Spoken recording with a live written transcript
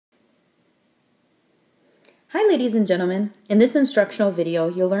Hi ladies and gentlemen, in this instructional video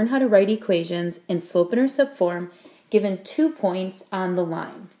you'll learn how to write equations in slope-intercept form given 2 points on the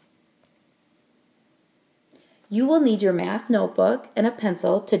line. You will need your math notebook and a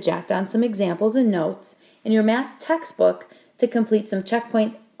pencil to jot down some examples and notes, and your math textbook to complete some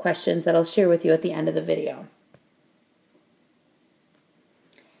checkpoint questions that I'll share with you at the end of the video.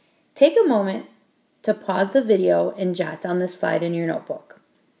 Take a moment to pause the video and jot down this slide in your notebook.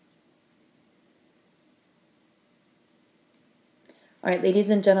 All right, ladies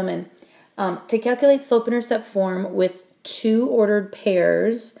and gentlemen, to calculate slope-intercept form with two ordered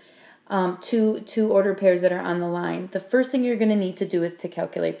pairs that are on the line, the first thing you're going to need to do is to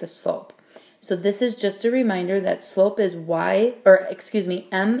calculate the slope. So this is just a reminder that slope is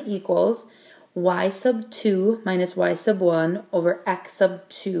m equals y sub 2 minus y sub 1 over x sub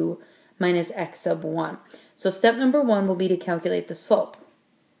 2 minus x sub 1. So step number 1 will be to calculate the slope.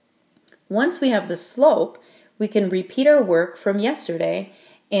 Once we have the slope, we can repeat our work from yesterday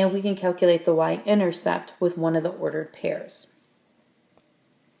and we can calculate the y-intercept with one of the ordered pairs.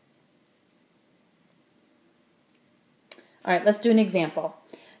 All right, let's do an example.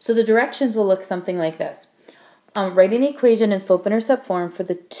 So the directions will look something like this. Write an equation in slope-intercept form for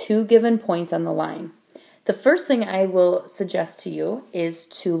the two given points on the line. The first thing I will suggest to you is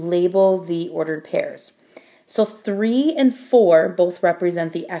to label the ordered pairs. So 3 and 4 both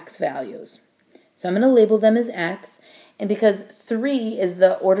represent the x values. So I'm going to label them as x, and because 3 is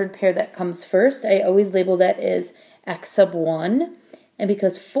the ordered pair that comes first, I always label that as x sub 1, and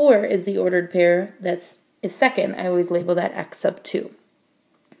because 4 is the ordered pair that is second, I always label that x sub 2.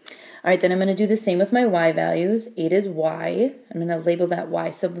 All right, then I'm going to do the same with my y values. 8 is y. I'm going to label that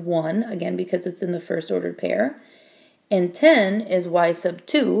y sub 1, again, because it's in the first ordered pair. And 10 is y sub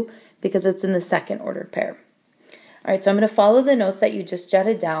 2, because it's in the second ordered pair. All right, so I'm going to follow the notes that you just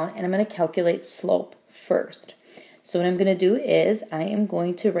jotted down, and I'm going to calculate slope first. So what I'm going to do is I am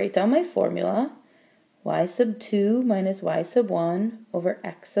going to write down my formula, y sub 2 minus y sub 1 over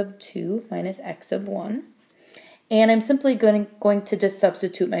x sub 2 minus x sub 1. And I'm simply going to just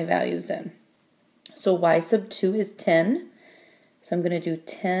substitute my values in. So y sub 2 is 10. So I'm going to do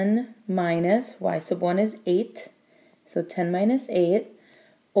 10 minus y sub 1 is 8. So 10 minus 8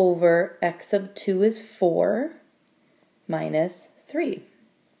 over x sub 2 is 4 minus 3.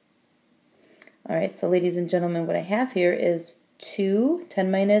 All right, so ladies and gentlemen, what I have here is 2.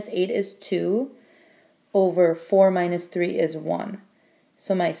 10 minus 8 is 2 over 4 minus 3 is 1.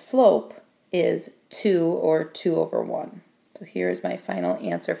 So my slope is 2, or 2 over 1. So here is my final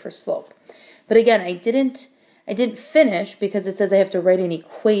answer for slope. But again, I didn't finish because it says I have to write an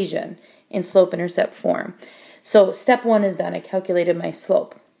equation in slope-intercept form. So step 1 is done. I calculated my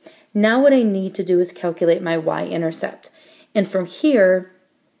slope. Now what I need to do is calculate my y-intercept. And from here,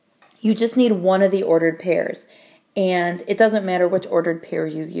 you just need one of the ordered pairs. And it doesn't matter which ordered pair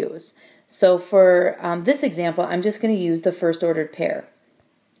you use. So for this example, I'm just going to use the first ordered pair.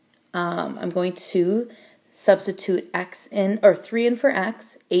 I'm going to substitute x in, or 3 in for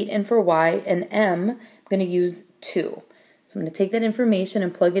x, 8 in for y, and m, I'm going to use 2. So I'm going to take that information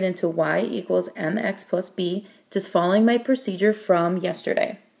and plug it into y equals mx plus b, just following my procedure from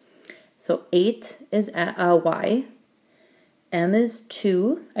yesterday. So 8 is y, m is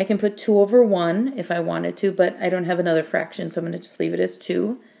 2. I can put 2 over 1 if I wanted to, but I don't have another fraction, so I'm going to just leave it as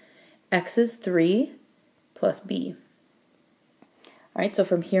 2. X is 3 plus b. All right, so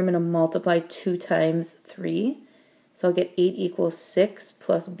from here I'm going to multiply 2 times 3. So I'll get 8 equals 6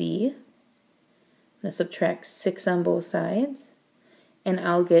 plus b. I'm going to subtract 6 on both sides, and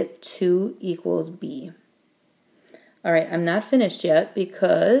I'll get 2 equals b. All right, I'm not finished yet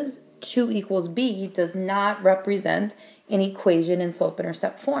because 2 equals b does not represent an equation in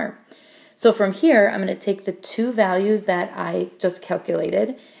slope-intercept form. So from here, I'm going to take the two values that I just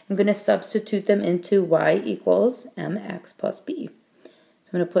calculated. I'm going to substitute them into y equals mx plus b.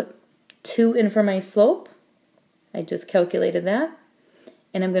 I'm going to put 2 in for my slope. I just calculated that.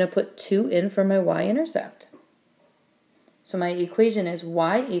 And I'm going to put 2 in for my y-intercept. So my equation is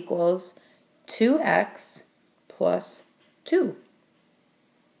y equals 2x plus 2.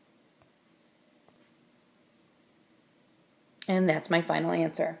 And that's my final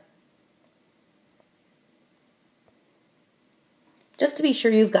answer. Just to be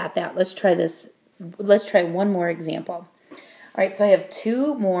sure you've got that, let's try this. Let's try one more example. All right, so I have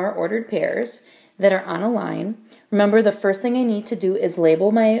 2 more ordered pairs that are on a line. Remember, the first thing I need to do is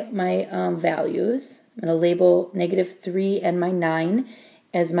label my values. I'm going to label -3 and my 9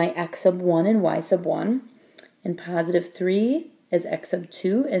 as my x sub 1 and y sub 1, and positive 3 as x sub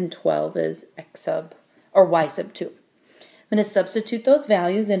 2, and 12 as y sub 2. I'm going to substitute those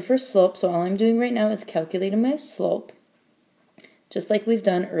values in for slope. So all I'm doing right now is calculating my slope, just like we've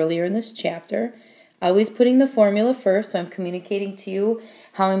done earlier in this chapter. Always putting the formula first, so I'm communicating to you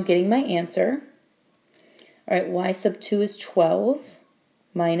how I'm getting my answer. All right, y sub 2 is 12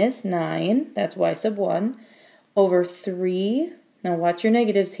 minus 9, that's y sub 1, over 3, now watch your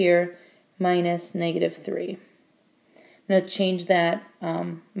negatives here, minus negative 3. I'm going to change that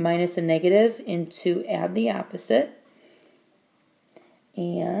minus a negative into add the opposite.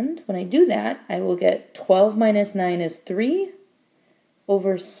 And when I do that, I will get 12 minus 9 is 3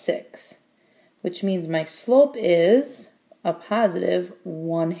 over 6, which means my slope is a positive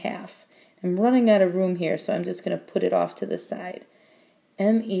 1/2. I'm running out of room here, so I'm just going to put it off to the side.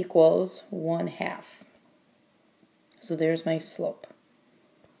 M equals 1/2. So there's my slope.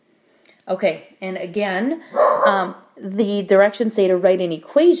 Okay, and again, the directions say to write an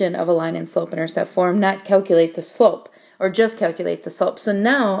equation of a line in slope-intercept form, not calculate the slope, or just calculate the slope. So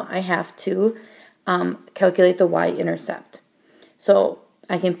now I have to calculate the y-intercept. So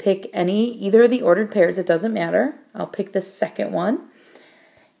I can pick either of the ordered pairs, it doesn't matter. I'll pick the second one.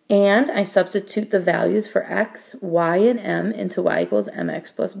 And I substitute the values for x, y, and m into y equals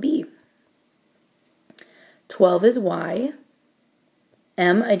mx plus b. 12 is y.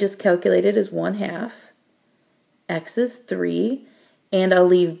 M I just calculated is 1/2. X is 3. And I'll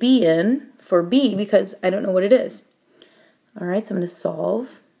leave b in for b because I don't know what it is. All right, so I'm going to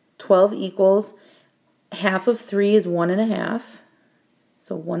solve. 12 equals half of 3 is 1.5.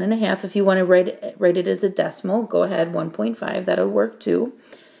 So 1.5, if you want to write it as a decimal, go ahead, 1.5, that'll work too.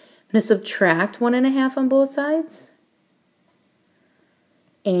 I'm going to subtract 1.5 on both sides.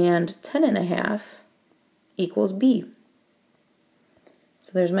 And 10.5 equals b.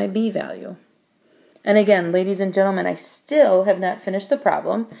 So there's my b value. And again, ladies and gentlemen, I still have not finished the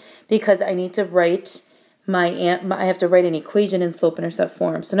problem because I need to write I have to write an equation in slope-intercept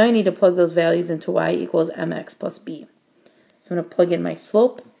form. So now I need to plug those values into y equals mx plus b. So I'm going to plug in my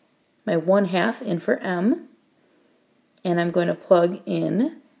slope, my 1/2 in for m, and I'm going to plug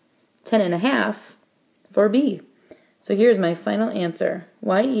in 10.5 for b. So here's my final answer.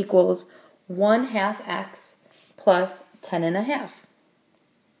 Y equals 1/2 x plus 10.5.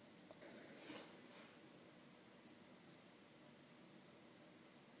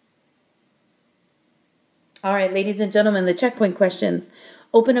 All right, ladies and gentlemen, the checkpoint questions.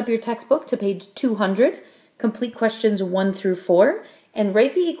 Open up your textbook to page 200, complete questions 1 through 4, and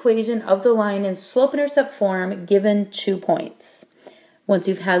write the equation of the line in slope-intercept form given 2 points. Once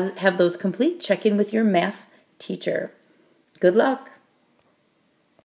you have those complete, check in with your math teacher. Good luck.